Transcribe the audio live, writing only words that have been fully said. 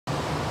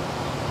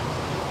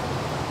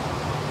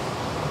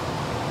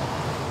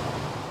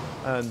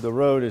The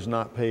road is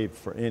not paved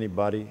for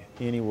anybody,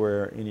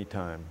 anywhere,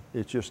 anytime.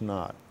 It's just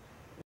not.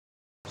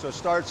 So it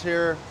starts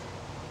here,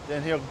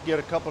 then he'll get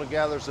a couple of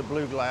gathers of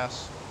blue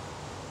glass.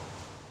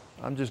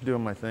 I'm just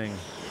doing my thing.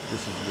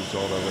 This is the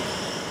result of it.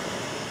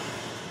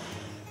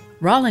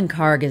 Roland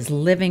Karg is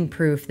living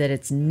proof that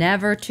it's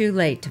never too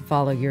late to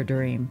follow your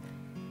dream.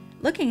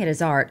 Looking at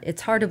his art,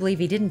 it's hard to believe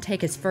he didn't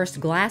take his first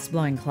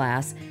glass-blowing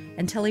class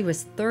until he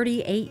was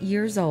 38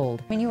 years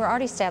old. When you were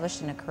already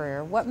established in a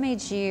career, what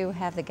made you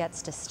have the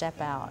guts to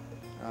step out?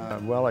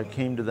 Well, I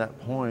came to that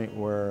point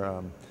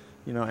where,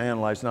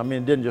 analyzing. I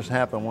mean, it didn't just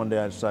happen one day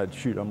I decided,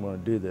 shoot, I'm going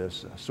to do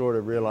this. I sort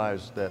of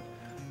realized that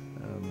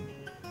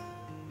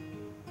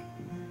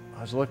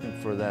I was looking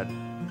for that,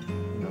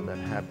 that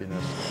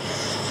happiness.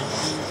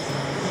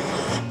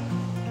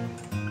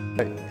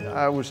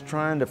 I was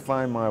trying to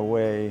find my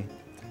way,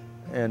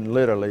 and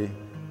literally,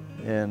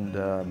 and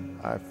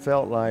I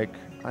felt like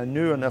I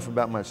knew enough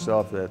about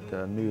myself that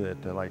I knew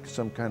that like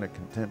some kind of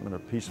contentment or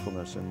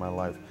peacefulness in my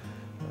life.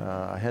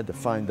 I had to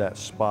find that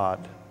spot,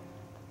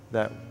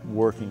 that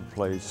working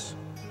place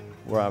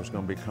where I was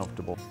going to be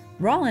comfortable.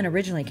 Roland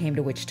originally came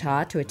to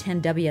Wichita to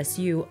attend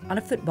WSU on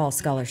a football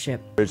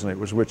scholarship. Originally it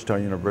was Wichita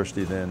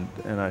University then,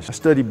 and I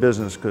studied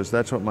business because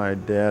that's what my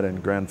dad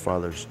and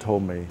grandfathers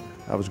told me.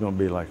 I was going to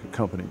be like a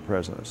company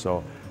president.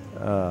 So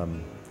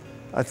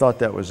I thought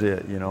that was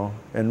it,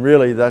 and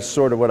really that's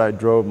sort of what I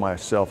drove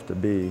myself to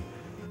be.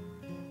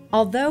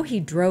 Although he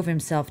drove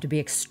himself to be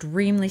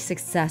extremely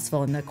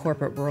successful in the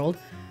corporate world,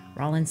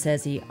 Roland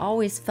says he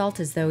always felt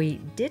as though he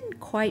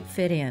didn't quite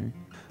fit in.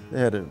 They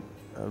had a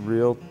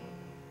real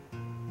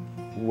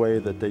way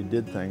that they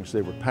did things.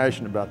 They were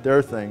passionate about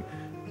their thing,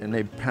 and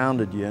they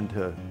pounded you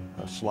into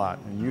a slot,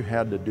 and you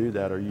had to do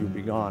that or you'd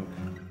be gone.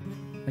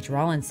 Which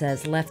Roland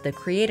says left the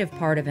creative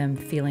part of him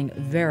feeling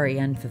very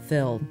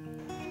unfulfilled.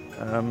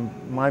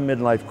 My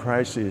midlife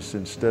crisis,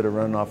 instead of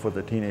running off with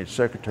a teenage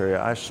secretary,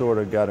 I sort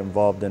of got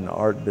involved in the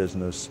art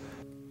business.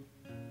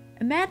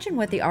 Imagine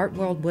what the art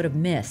world would have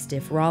missed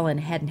if Roland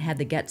hadn't had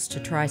the guts to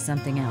try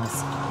something else.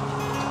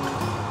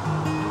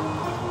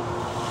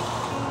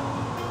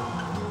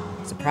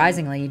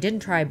 Surprisingly, he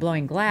didn't try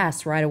blowing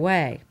glass right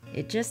away.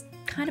 It just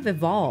kind of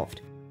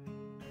evolved.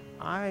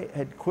 I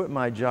had quit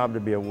my job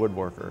to be a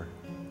woodworker,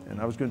 and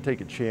I was going to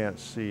take a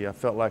chance. See, I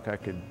felt like I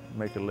could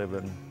make a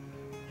living,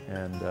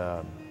 and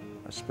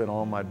I spent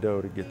all my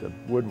dough to get the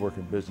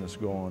woodworking business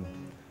going,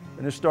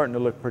 and it's starting to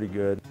look pretty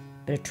good.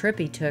 But a trip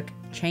he took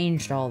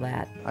changed all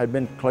that. I'd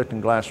been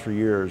collecting glass for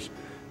years,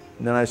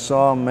 and then I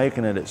saw him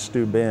making it at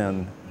Stu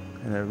Ben,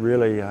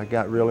 and I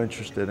got real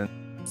interested in.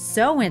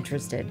 So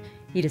interested,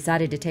 he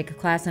decided to take a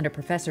class under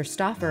Professor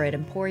Stauffer at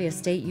Emporia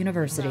State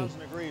University. 1,000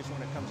 degrees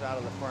when it comes out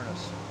of the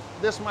furnace.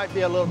 This might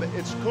be a little bit,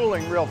 it's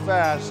cooling real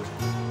fast.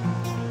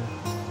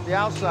 The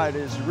outside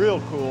is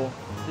real cool.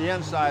 The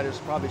inside is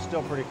probably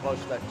still pretty close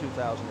to that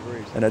 2,000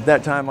 degrees. And at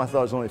that time, I thought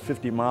it was only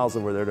 50 miles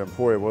over there to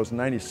Emporia. Well, it was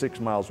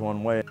 96 miles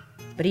one way.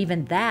 But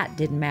even that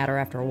didn't matter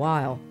after a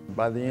while.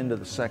 By the end of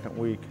the second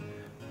week,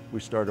 we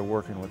started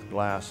working with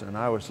glass, and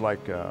I was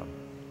like,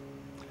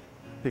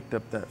 picked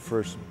up that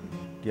first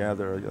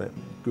gather of that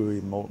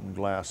gooey molten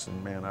glass,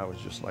 and man, I was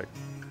just like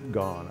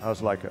gone. I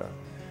was like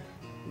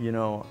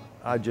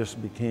I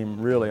just became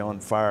really on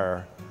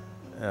fire.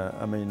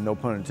 I mean, no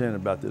pun intended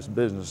about this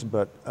business,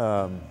 but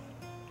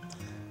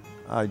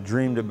I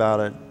dreamed about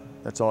it.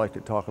 That's all I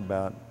could talk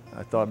about.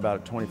 I thought about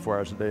it 24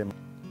 hours a day.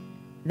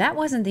 That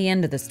wasn't the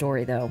end of the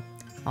story, though.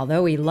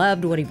 Although he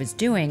loved what he was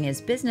doing, his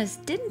business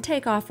didn't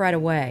take off right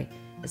away,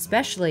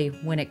 especially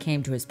when it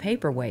came to his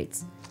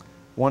paperweights.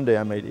 One day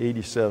I made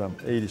 87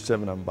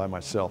 of them by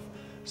myself.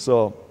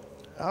 So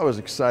I was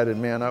excited,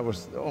 man.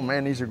 Oh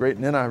man, these are great.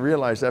 And then I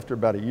realized after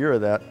about a year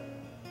of that,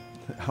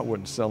 I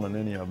wasn't selling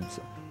any of them.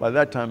 So by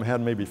that time I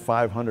had maybe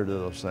 500 of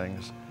those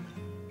things.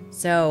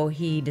 So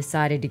he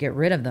decided to get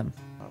rid of them.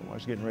 I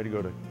was getting ready to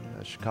go to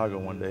Chicago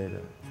one day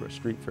for a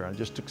street fair. I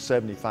just took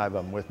 75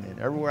 of them with me, and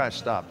everywhere I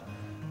stopped,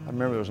 I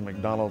remember there was a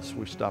McDonald's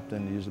we stopped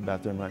in to use the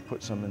bathroom, and I'd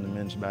put some in the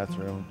men's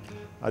bathroom.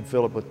 I'd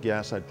fill it with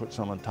gas, I'd put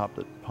some on top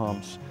of the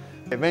pumps.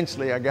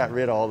 Eventually I got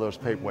rid of all those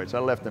paperweights. I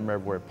left them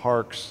everywhere,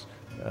 parks,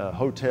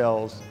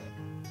 hotels.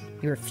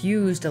 He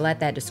refused to let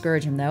that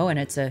discourage him, though, and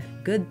it's a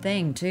good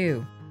thing,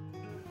 too.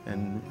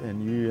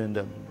 And you end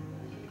up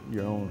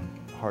your own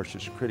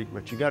harshest critic,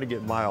 but you got to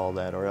get by all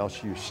that, or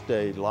else you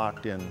stay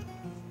locked in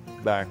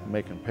back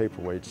making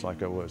paperweights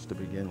like I was to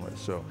begin with.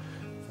 So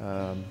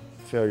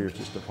failure is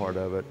just a part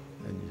of it,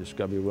 and you just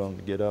got to be willing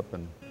to get up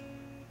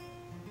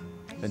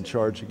and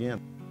charge again.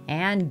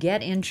 And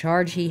get in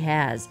charge he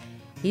has.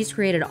 He's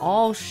created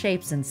all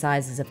shapes and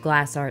sizes of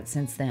glass art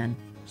since then.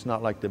 It's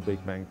not like the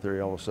Big Bang Theory.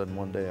 All of a sudden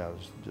one day I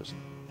was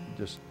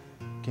just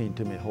came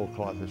to me whole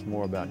cloth. It's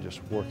more about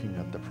just working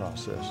at the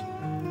process.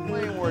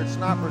 Playing where it's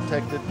not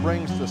protected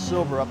brings the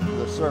silver up to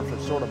the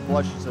surface, sort of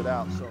flushes it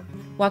out. So.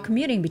 While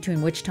commuting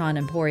between Wichita and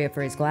Emporia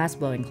for his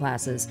glassblowing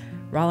classes,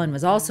 Roland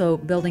was also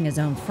building his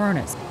own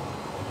furnace.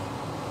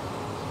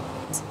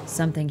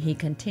 Something he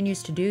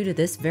continues to do to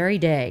this very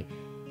day.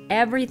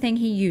 Everything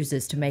he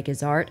uses to make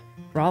his art,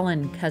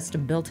 Roland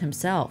custom built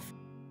himself.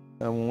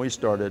 And when we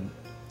started,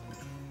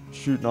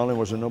 shoot, not only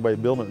was there nobody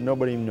building it,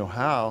 nobody even knew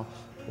how.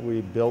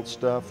 We built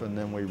stuff and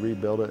then we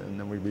rebuilt it and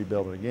then we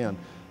rebuilt it again.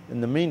 In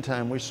the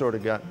meantime, we sort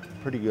of got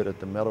pretty good at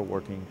the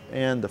metalworking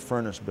and the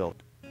furnace built.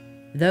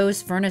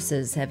 Those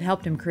furnaces have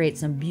helped him create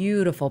some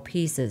beautiful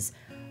pieces,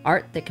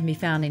 art that can be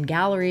found in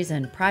galleries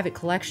and private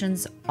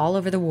collections all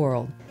over the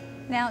world.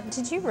 Now,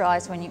 did you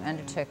realize when you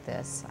undertook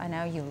this, I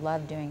know you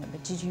love doing it,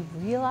 but did you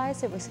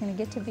realize it was going to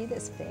get to be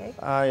this big?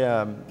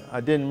 I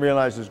didn't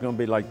realize it was going to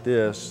be like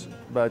this,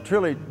 but I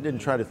truly didn't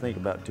try to think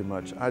about it too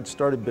much. I'd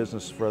started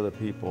business for other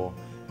people,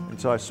 and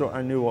so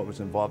I knew what was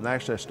involved. And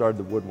actually, I started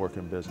the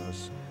woodworking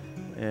business,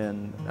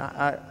 and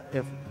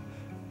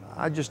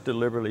I just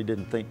deliberately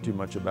didn't think too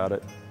much about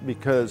it,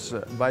 because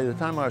by the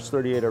time I was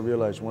 38, I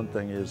realized one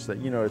thing is that,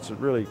 you know, it's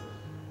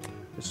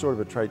sort of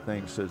a trite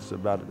thing, so it's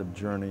about the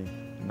journey,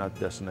 not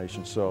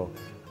destination. So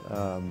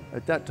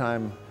at that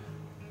time,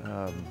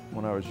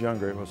 when I was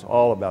younger, it was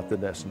all about the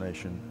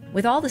destination.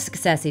 With all the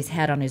success he's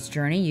had on his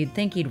journey, you'd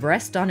think he'd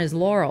rest on his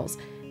laurels,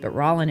 but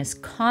Rollin is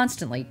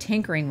constantly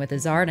tinkering with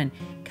his art and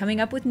coming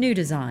up with new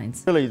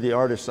designs. Really, the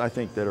artists, I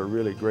think, that are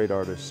really great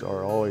artists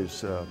are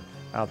always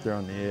out there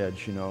on the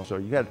edge, you know. So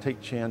you got to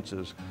take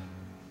chances,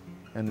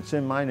 and it's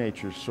in my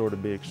nature to sort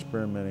of be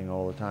experimenting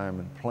all the time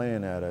and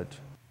playing at it.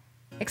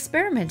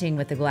 Experimenting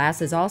with the glass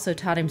has also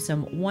taught him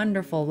some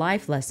wonderful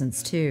life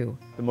lessons too.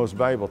 The most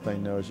valuable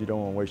thing, though, is you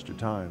don't want to waste your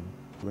time.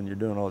 When you're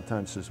doing it all the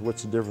time, it says,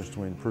 what's the difference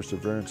between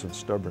perseverance and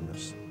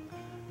stubbornness?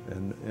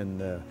 And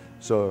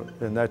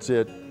that's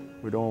it.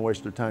 We don't want to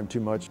waste our time too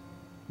much.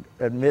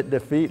 Admit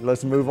defeat,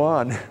 let's move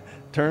on.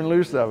 Turn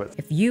loose of it.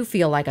 If you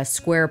feel like a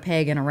square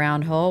peg in a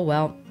round hole,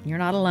 well, you're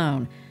not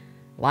alone.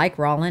 Like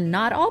Rollin,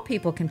 not all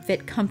people can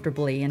fit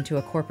comfortably into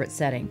a corporate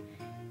setting.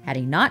 Had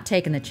he not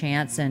taken the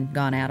chance and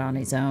gone out on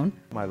his own,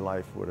 my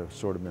life would have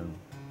sort of been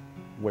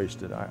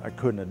wasted. I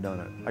couldn't have done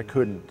it. I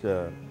couldn't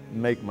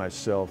make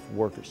myself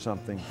work at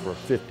something for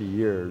 50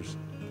 years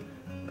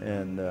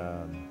and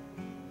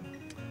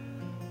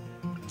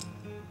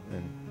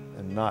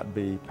not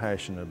be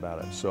passionate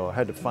about it. So I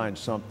had to find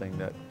something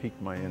that piqued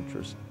my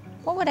interest.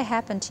 What would have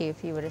happened to you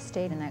if you would have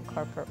stayed in that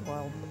corporate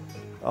world?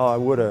 Oh, I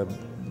would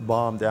have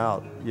bombed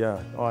out,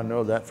 yeah. Oh, I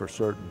know that for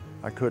certain.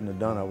 I couldn't have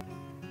done it.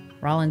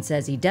 Rollin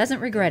says he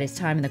doesn't regret his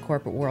time in the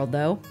corporate world,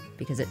 though,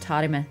 because it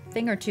taught him a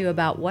thing or two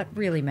about what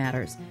really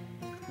matters.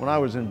 When I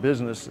was in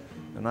business,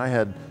 and I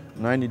had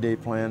 90-day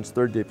plans,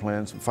 30-day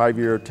plans,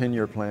 5-year,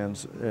 10-year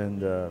plans,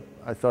 and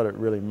I thought it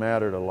really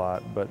mattered a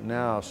lot. But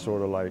now,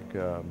 sort of like,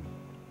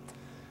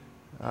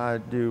 I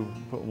do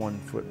put one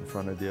foot in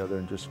front of the other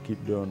and just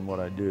keep doing what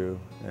I do,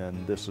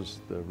 and this is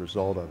the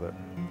result of it.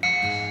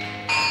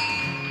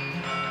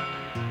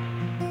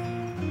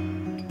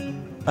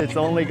 It's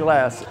only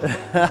glass.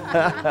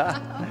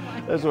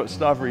 That's what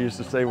Stoffer used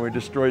to say when we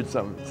destroyed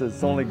something. He said,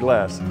 it's only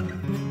glass.